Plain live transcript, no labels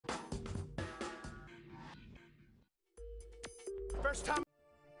First time.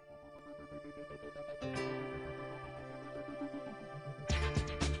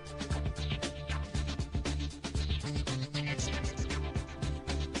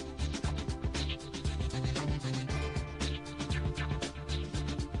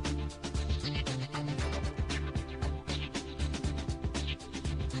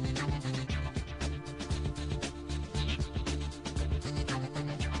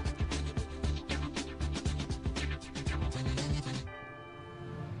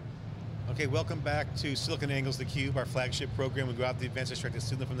 Okay, welcome back to SiliconANGLE's theCUBE, our flagship program. We go out to the events, extract the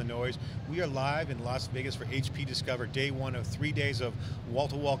signal from the noise. We are live in Las Vegas for HP Discover, day one of 3 days of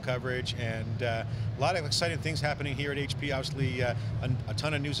wall-to-wall coverage, and a lot of exciting things happening here at HP. Obviously, a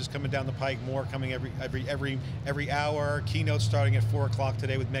ton of news is coming down the pike, more coming every hour. Keynote starting at 4 o'clock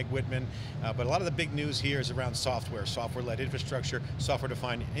today with Meg Whitman. But a lot of the big news here is around software, software-led infrastructure,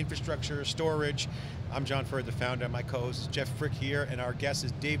 software-defined infrastructure, storage. I'm John Furd, the founder. My co-host is Jeff Frick here, and our guest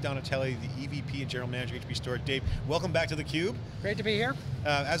is Dave Donatelli, the EVP and General Manager of HP Storage. Dave, welcome back to theCUBE. Great to be here.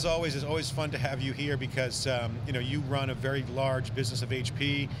 As always, it's always fun to have you here because you run a very large business of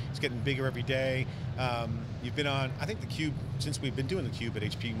HP. It's getting bigger every day. You've been on, I think, theCUBE since we've been doing theCUBE at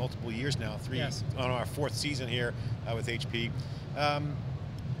HP multiple years now, on our 4th season here with HP.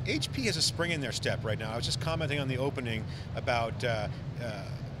 HP has a spring in their step right now. I was just commenting on the opening about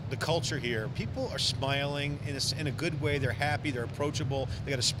the culture here. People are smiling in a good way. They're happy, they're approachable,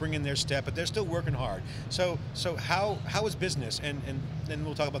 they got a spring in their step, but they're still working hard. So how is business? And then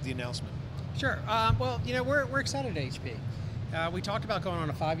we'll talk about the announcement. Sure, well, we're excited at HP. We talked about going on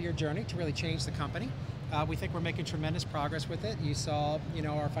a 5-year journey to really change the company. We think we're making tremendous progress with it. You saw,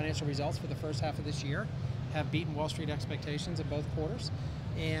 our financial results for the first half of this year have beaten Wall Street expectations in both quarters.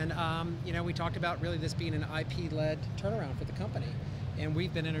 And we talked about really this being an IP-led turnaround for the company. And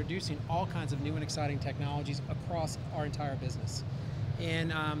we've been introducing all kinds of new and exciting technologies across our entire business.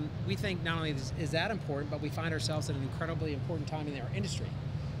 And we think not only is that important, but we find ourselves at an incredibly important time in our industry,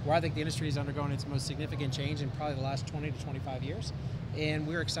 where I think the industry is undergoing its most significant change in probably the last 20 to 25 years. And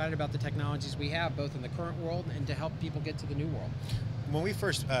we're excited about the technologies we have, both in the current world and to help people get to the new world. When we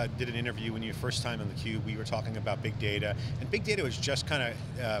first did an interview, when you were first time on theCUBE, we were talking about big data, and big data was just kind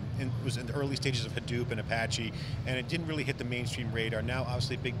of, was in the early stages of Hadoop and Apache, and it didn't really hit the mainstream radar. Now,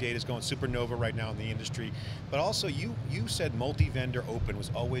 obviously, big data is going supernova right now in the industry, but also you said multi-vendor open was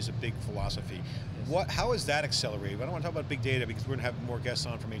always a big philosophy. Yes. How is that accelerated? I don't want to talk about big data because we're going to have more guests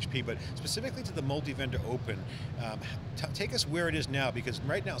on from HP, but specifically to the multi-vendor open, take us where it is now, because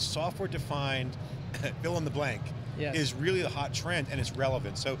right now, software-defined, fill in the blank, yes, is really the hot trend and it's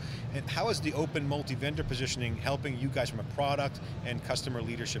relevant. So, and how is the open multi-vendor positioning helping you guys from a product and customer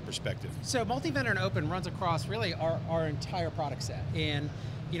leadership perspective? So multi-vendor and open runs across really our entire product set. And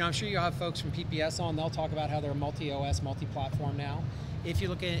I'm sure you'll have folks from PPS on, they'll talk about how they're multi-OS, multi-platform now. If you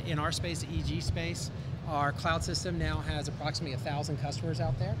look in our space, the EG space, our cloud system now has approximately 1,000 customers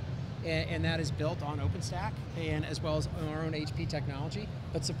out there. And that is built on OpenStack, and as well as our own HP technology,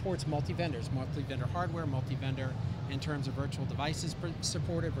 but supports multi-vendors, multi-vendor hardware, multi-vendor in terms of virtual devices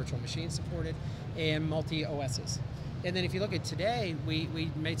supported, virtual machines supported, and multi-OSs. And then if you look at today,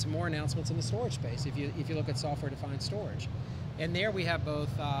 we made some more announcements in the storage space, if you look at software-defined storage. And there we have both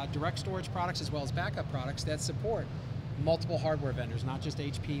direct storage products as well as backup products that support multiple hardware vendors, not just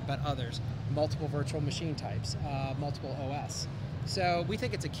HP, but others, multiple virtual machine types, multiple OS. So we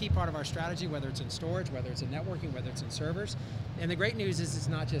think it's a key part of our strategy, whether it's in storage, whether it's in networking, whether it's in servers. And the great news is it's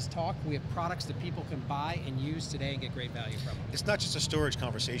not just talk, we have products that people can buy and use today and get great value from them. It's not just a storage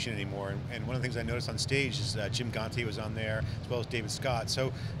conversation anymore, and one of the things I noticed on stage is Jim Gonti was on there, as well as David Scott.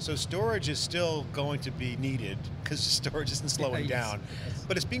 So storage is still going to be needed, because storage isn't slowing down. Yes.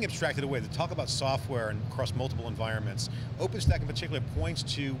 But it's being abstracted away. The talk about software and across multiple environments, OpenStack in particular points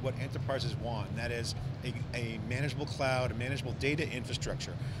to what enterprises want, and that is a manageable cloud, a manageable data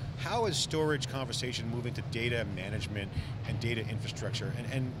infrastructure. How is storage conversation moving to data management and data infrastructure?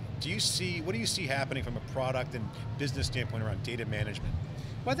 And what do you see happening from a product and business standpoint around data management?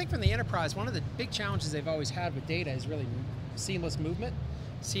 Well, I think from the enterprise, one of the big challenges they've always had with data is really seamless movement,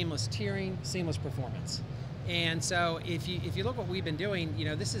 seamless tiering, seamless performance. And so if you look what we've been doing,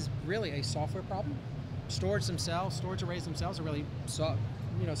 this is really a software problem. Storage arrays themselves are really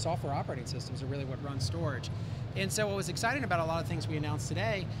software operating systems are really what run storage. And so what was exciting about a lot of things we announced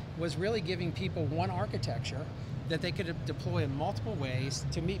today was really giving people one architecture that they could deploy in multiple ways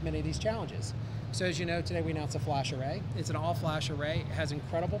to meet many of these challenges. So as you know, today we announced a flash array. It's an all-flash array. It has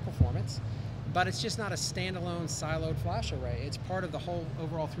incredible performance, but it's just not a standalone siloed flash array. It's part of the whole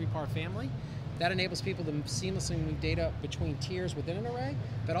overall 3-part family That enables people to seamlessly move data between tiers within an array,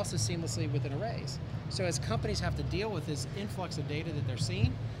 but also seamlessly within arrays. So as companies have to deal with this influx of data that they're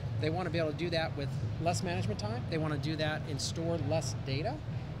seeing, they want to be able to do that with less management time, they want to do that and store less data,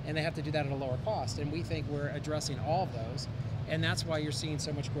 and they have to do that at a lower cost. And we think we're addressing all of those, and that's why you're seeing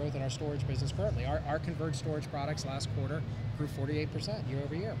so much growth in our storage business currently. Our converged storage products last quarter grew 48% year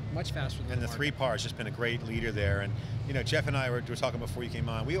over year, much faster than and the market. 3PAR has just been a great leader there. And Jeff and I were talking before you came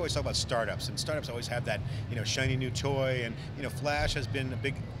on. We always talk about startups, and startups always have that shiny new toy. And Flash has been a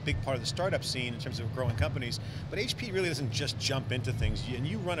big part of the startup scene in terms of growing companies. But HP really doesn't just jump into things. And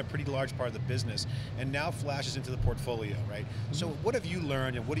you run a pretty large part of the business. And now Flash is into the portfolio, right? Mm-hmm. So what have you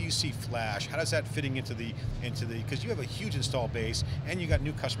learned, and what do you see Flash? How does that fitting into the because you have a huge install base, and you got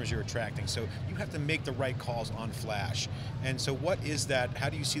new customers you're attracting. So you have to make the right calls on Flash. And so what is that? How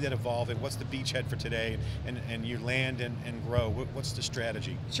do you see that evolving? What's the beachhead for today? And you land and grow. What's the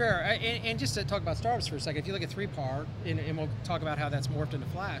strategy? Sure, and just to talk about startups for a second, if you look at 3PAR, and we'll talk about how that's morphed into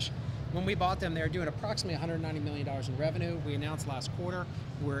Flash, when we bought them, they were doing approximately $190 million in revenue. We announced last quarter,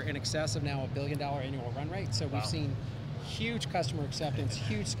 we're in excess of now $1 billion annual run rate. So we've seen huge customer acceptance,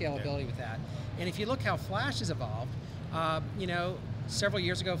 huge scalability with that. And if you look how Flash has evolved, several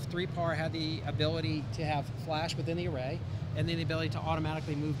years ago, 3PAR had the ability to have Flash within the array, and then the ability to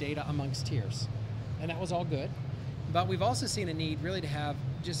automatically move data amongst tiers. And that was all good. But we've also seen a need really to have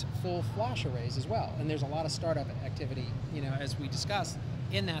just full Flash arrays as well. And there's a lot of startup activity, as we discussed,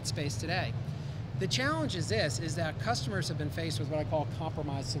 in that space today. The challenge is that customers have been faced with what I call a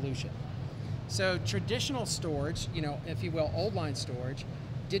compromised solution. So traditional storage, if you will, old line storage,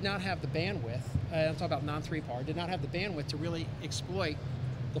 did not have the bandwidth, I'm talking about non-3PAR, did not have the bandwidth to really exploit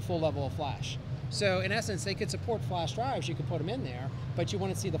the full level of Flash. So in essence, they could support Flash drives, you could put them in there, but you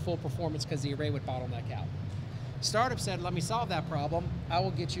wouldn't see the full performance because the array would bottleneck out. Startup said, let me solve that problem. I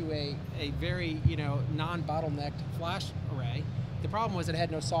will get you a very non-bottlenecked Flash array. The problem was it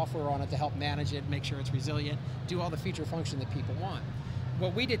had no software on it to help manage it, make sure it's resilient, do all the feature function that people want.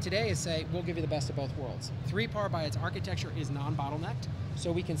 What we did today is say, we'll give you the best of both worlds. 3PAR by its architecture is non-bottlenecked,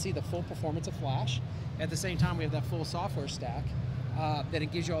 so we can see the full performance of Flash. At the same time, we have that full software stack that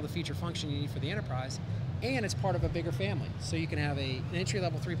it gives you all the feature function you need for the enterprise, and it's part of a bigger family. So you can have an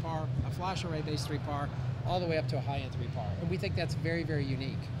entry-level 3PAR, a Flash array-based 3PAR, all the way up to a high-end 3PAR. And we think that's very, very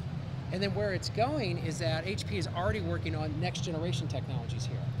unique. And then where it's going is that HP is already working on next-generation technologies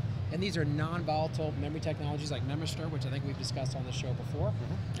here. And these are non-volatile memory technologies like MemoStir, which I think we've discussed on the show before,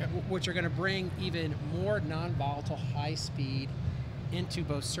 which are going to bring even more non-volatile, high-speed into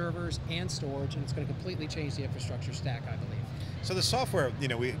both servers and storage, and it's going to completely change the infrastructure stack, I believe. So the software,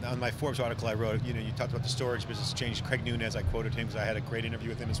 on my Forbes article I wrote, you talked about the storage business change. Craig Nunez, I quoted him because I had a great interview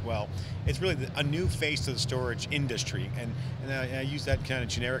with him as well. It's really a new face to the storage industry, and I use that kind of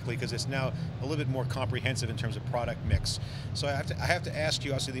generically because it's now a little bit more comprehensive in terms of product mix. So I have to ask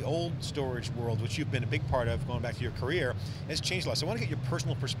you, obviously the old storage world, which you've been a big part of going back to your career, has changed a lot. So I want to get your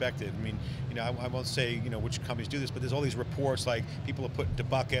personal perspective. I mean, I won't say which companies do this, but there's all these reports like people are put into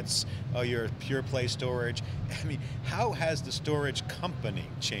buckets, you're pure play storage. I mean, how has the storage company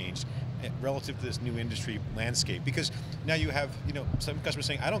changed relative to this new industry landscape? Because now you have some customers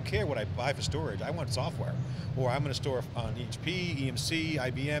saying, I don't care what I buy for storage, I want software, or I'm going to store on HP, EMC,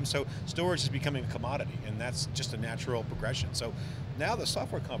 IBM. So storage is becoming a commodity, and that's just a natural progression. So now the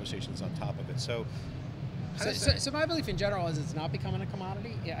software conversation is on top of it. So my belief in general is it's not becoming a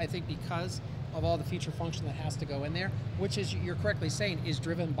commodity. I think because of all the feature function that has to go in there, which is, you're correctly saying, is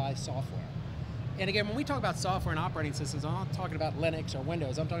driven by software. And again, when we talk about software and operating systems, I'm not talking about Linux or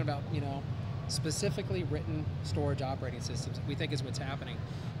Windows. I'm talking about specifically written storage operating systems. We think is what's happening.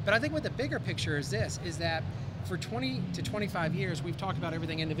 But I think what the bigger picture is is that for 20 to 25 years, we've talked about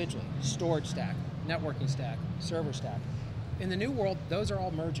everything individually: storage stack, networking stack, server stack. In the new world, those are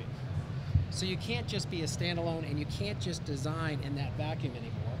all merging. So you can't just be a standalone, and you can't just design in that vacuum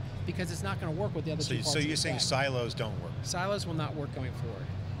anymore, because it's not going to work with the other two parts. So you're saying silos don't work? Silos will not work going forward.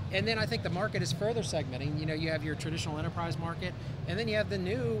 And then I think the market is further segmenting. You have your traditional enterprise market, and then you have the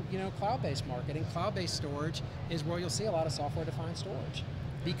new, cloud-based market. And cloud-based storage is where you'll see a lot of software-defined storage,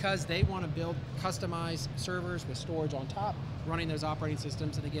 because they want to build customized servers with storage on top, running those operating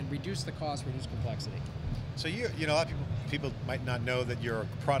systems, and again, reduce the cost, reduce complexity. So a lot of people might not know that you're a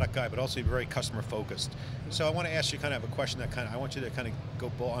product guy, but also you're very customer focused. So I want to ask you kind of a question that I want you to kind of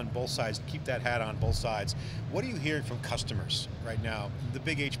go on both sides, keep that hat on both sides. What are you hearing from customers right now, the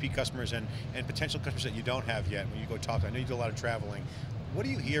big HP customers and potential customers that you don't have yet when you go talk? I know you do a lot of traveling. What are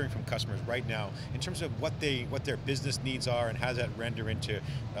you hearing from customers right now in terms of what their business needs are, and how does that render into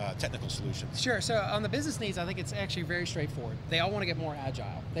technical solutions? Sure, so on the business needs, I think it's actually very straightforward. They all want to get more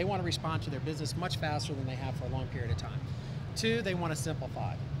agile. They want to respond to their business much faster than they have for a long period of time. Two, they want to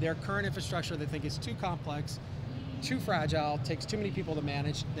simplify. Their current infrastructure, they think is too complex, too fragile, takes too many people to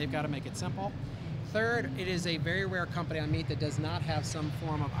manage. They've got to make it simple. Third, it is a very rare company I meet that does not have some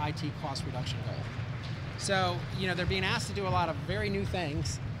form of IT cost reduction goal. So, they're being asked to do a lot of very new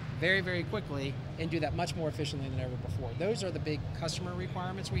things very, very quickly and do that much more efficiently than ever before. Those are the big customer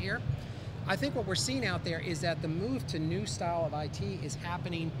requirements we hear. I think what we're seeing out there is that the move to new style of IT is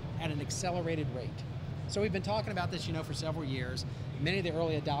happening at an accelerated rate. So we've been talking about this, for several years. Many of the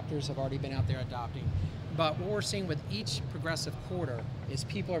early adopters have already been out there adopting. But what we're seeing with each progressive quarter is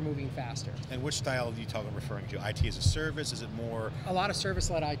people are moving faster. And which style are you referring to? IT as a service? Is it more? A lot of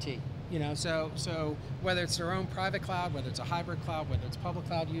service-led IT. So whether it's their own private cloud, whether it's a hybrid cloud, whether it's public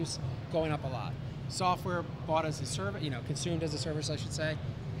cloud use, going up a lot. Software bought as a service, consumed as a service, I should say,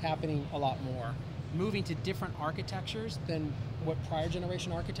 happening a lot more. Moving to different architectures than what prior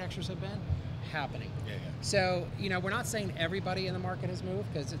generation architectures have been, happening. Yeah. So, we're not saying everybody in the market has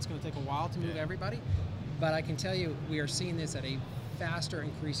moved, because it's going to take a while to move everybody, but I can tell you we are seeing this at a faster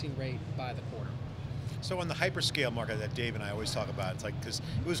increasing rate by the quarter. So on the hyperscale market that Dave and I always talk about, it's because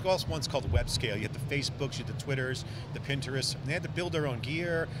it was also once called web scale. You had the Facebooks, you had the Twitters, the Pinterests, and they had to build their own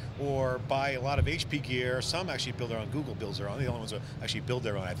gear or buy a lot of HP gear. Some actually build their own. Google builds their own. The only ones that actually build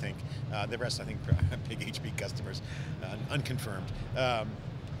their own, I think. The rest, I think, big HP customers, unconfirmed.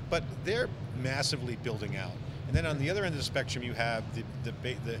 But they're massively building out. And then on the other end of the spectrum, you have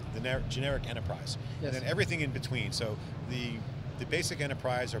the generic enterprise, and then everything in between. So the basic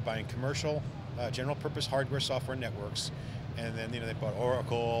enterprise are buying commercial, general purpose hardware, software, networks, and then they bought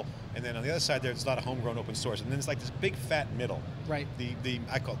Oracle, and then on the other side there's a lot of homegrown open source, and then it's like this big fat middle. Right.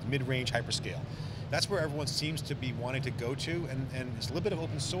 I call it the mid-range hyperscale. That's where everyone seems to be wanting to go to, and it's a little bit of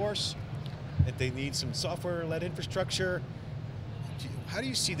open source, that they need some software-led infrastructure. How do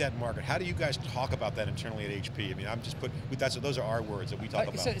you see that market? How do you guys talk about that internally at HP? I mean, those are our words that we talk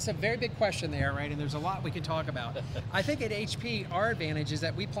about. It's a very big question there, right? And there's a lot we can talk about. I think at HP, our advantage is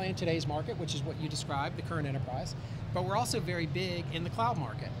that we play in today's market, which is what you described, the current enterprise, but we're also very big in the cloud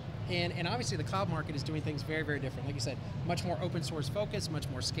market. And obviously the cloud market is doing things very, very different. Like you said, much more open source focused, much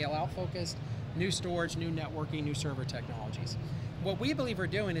more scale out focused, new storage, new networking, new server technologies. What we believe we're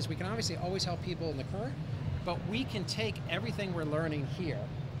doing is we can obviously always help people in the current, but we can take everything we're learning here,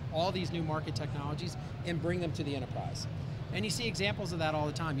 all these new market technologies, and bring them to the enterprise. And you see examples of that all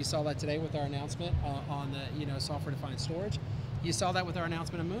the time. You saw that today with our announcement on the software-defined storage. You saw that with our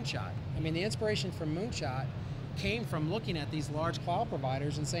announcement of Moonshot. I mean, the inspiration from Moonshot came from looking at these large cloud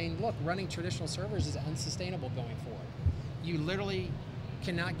providers and saying, look, running traditional servers is unsustainable going forward. You literally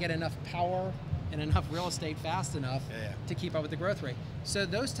cannot get enough power and enough real estate fast enough to keep up with the growth rate. So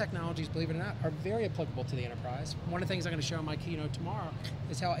those technologies, believe it or not, are very applicable to the enterprise. One of the things I'm going to show in my keynote tomorrow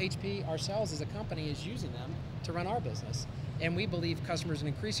is how HP, ourselves as a company, is using them to run our business. And we believe customers at an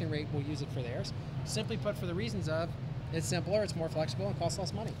increasing rate will use it for theirs. Simply put, for the reasons of, it's simpler, it's more flexible, and costs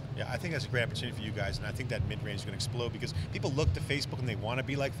less money. Yeah, I think that's a great opportunity for you guys, and I think that mid-range is going to explode because people look to Facebook and they want to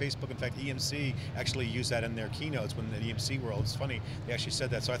be like Facebook. In fact, EMC actually used that in their keynotes when the EMC World. It's funny, they actually said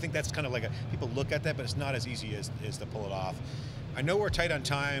that. So I think that's kind of like people look at that, but it's not as easy as to pull it off. I know we're tight on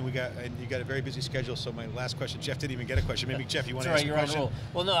time. You got a very busy schedule. So my last question, Jeff didn't even get a question. Maybe Jeff, you want to ask a question?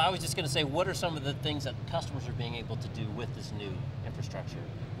 Well, no, I was just going to say, what are some of the things that customers are being able to do with this new infrastructure,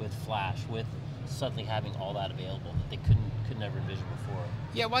 with Flash, with suddenly having all that available that they could never envision before?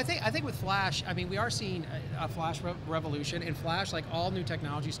 Yeah, well, I think with Flash, I mean, we are seeing a Flash revolution. And Flash, like all new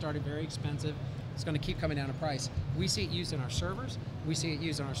technology, started very expensive. It's going to keep coming down in price. We see it used in our servers. We see it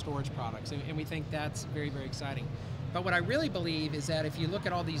used in our storage products, and we think that's very, very exciting. But what I really believe is that if you look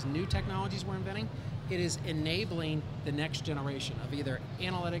at all these new technologies we're inventing, it is enabling the next generation of either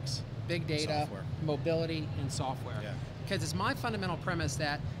analytics, big data, mobility, and software. Yeah. Because it's my fundamental premise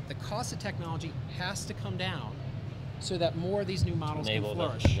that the cost of technology has to come down so that more of these new models can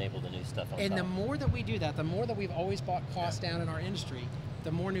flourish. Enable the new stuff on And top. the more that we do that, the more that we've always brought costs down in our industry,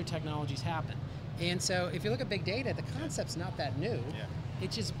 the more new technologies happen. And so if you look at big data, the concept's not that new. Yeah.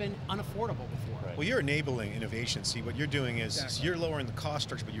 It's just been unaffordable before. Right. Well, you're enabling innovation. See, what you're doing is you're lowering the cost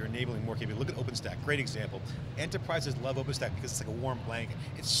structure, but you're enabling more capability. Look at OpenStack, great example. Enterprises love OpenStack because it's like a warm blanket.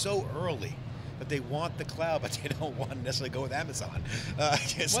 It's so early that they want the cloud, but they don't want to necessarily go with Amazon.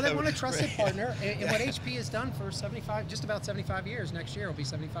 Well, they want a trusted partner, and what HP has done for just about 75 years, next year will be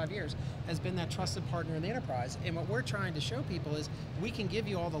 75 years, has been that trusted partner in the enterprise. And what we're trying to show people is we can give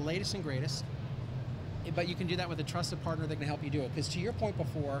you all the latest and greatest but you can do that with a trusted partner that can help you do it. Because to your point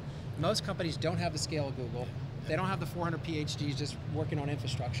before, most companies don't have the scale of Google. They don't have the 400 PhDs just working on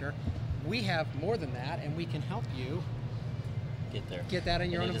infrastructure. We have more than that, and we can help you get there. Get that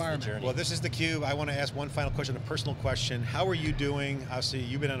in your own environment. Well, this is theCUBE. I want to ask one final question, a personal question. How are you doing? Obviously,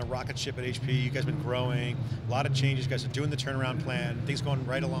 you've been on a rocket ship at HP. You guys have been growing. A lot of changes. You guys are doing the turnaround plan. Things going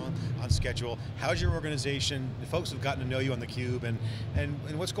right along on schedule. How's your organization? The folks have gotten to know you on theCUBE,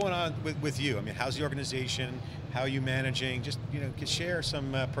 and what's going on with you? I mean, how's the organization? How are you managing? Just share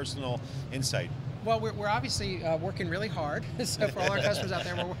some personal insight. Well, we're obviously working really hard. So for all our customers out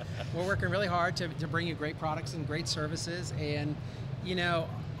there, we're working really hard to bring you great products and great services. And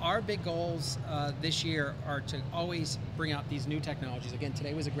our big goals this year are to always bring out these new technologies. Again,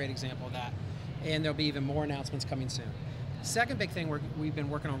 today was a great example of that. And there'll be even more announcements coming soon. Second big thing we've been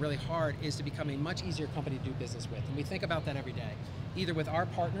working on really hard is to become a much easier company to do business with. And we think about that every day, either with our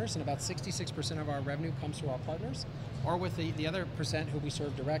partners, and about 66% of our revenue comes through our partners, or with the other percent who we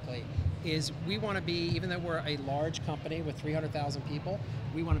serve directly, is we want to be, even though we're a large company with 300,000 people,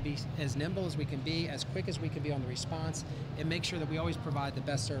 we want to be as nimble as we can be, as quick as we can be on the response, and make sure that we always provide the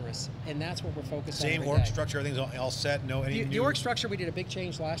best service. And that's what we're focused on every day. Same org structure, everything's all set, The org structure, we did a big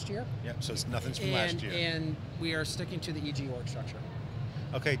change last year. Yeah, so nothing's from last year. And we are sticking to the EG org structure.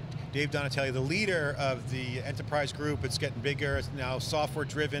 Okay, Dave Donatelli, the leader of the enterprise group. It's getting bigger. It's now software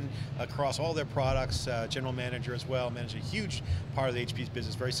driven across all their products. General manager as well, managing a huge part of the HP's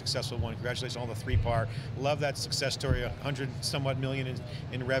business, very successful one. Congratulations on all the 3-part. Love that success story, 100 somewhat million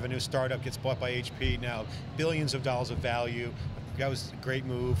in revenue. Startup gets bought by HP, now billions of dollars of value. That was a great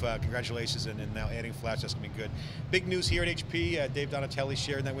move. Congratulations, and now adding Flash, that's going to be good. Big news here at HP. Dave Donatelli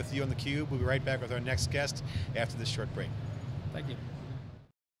sharing that with you on theCUBE. We'll be right back with our next guest after this short break. Thank you.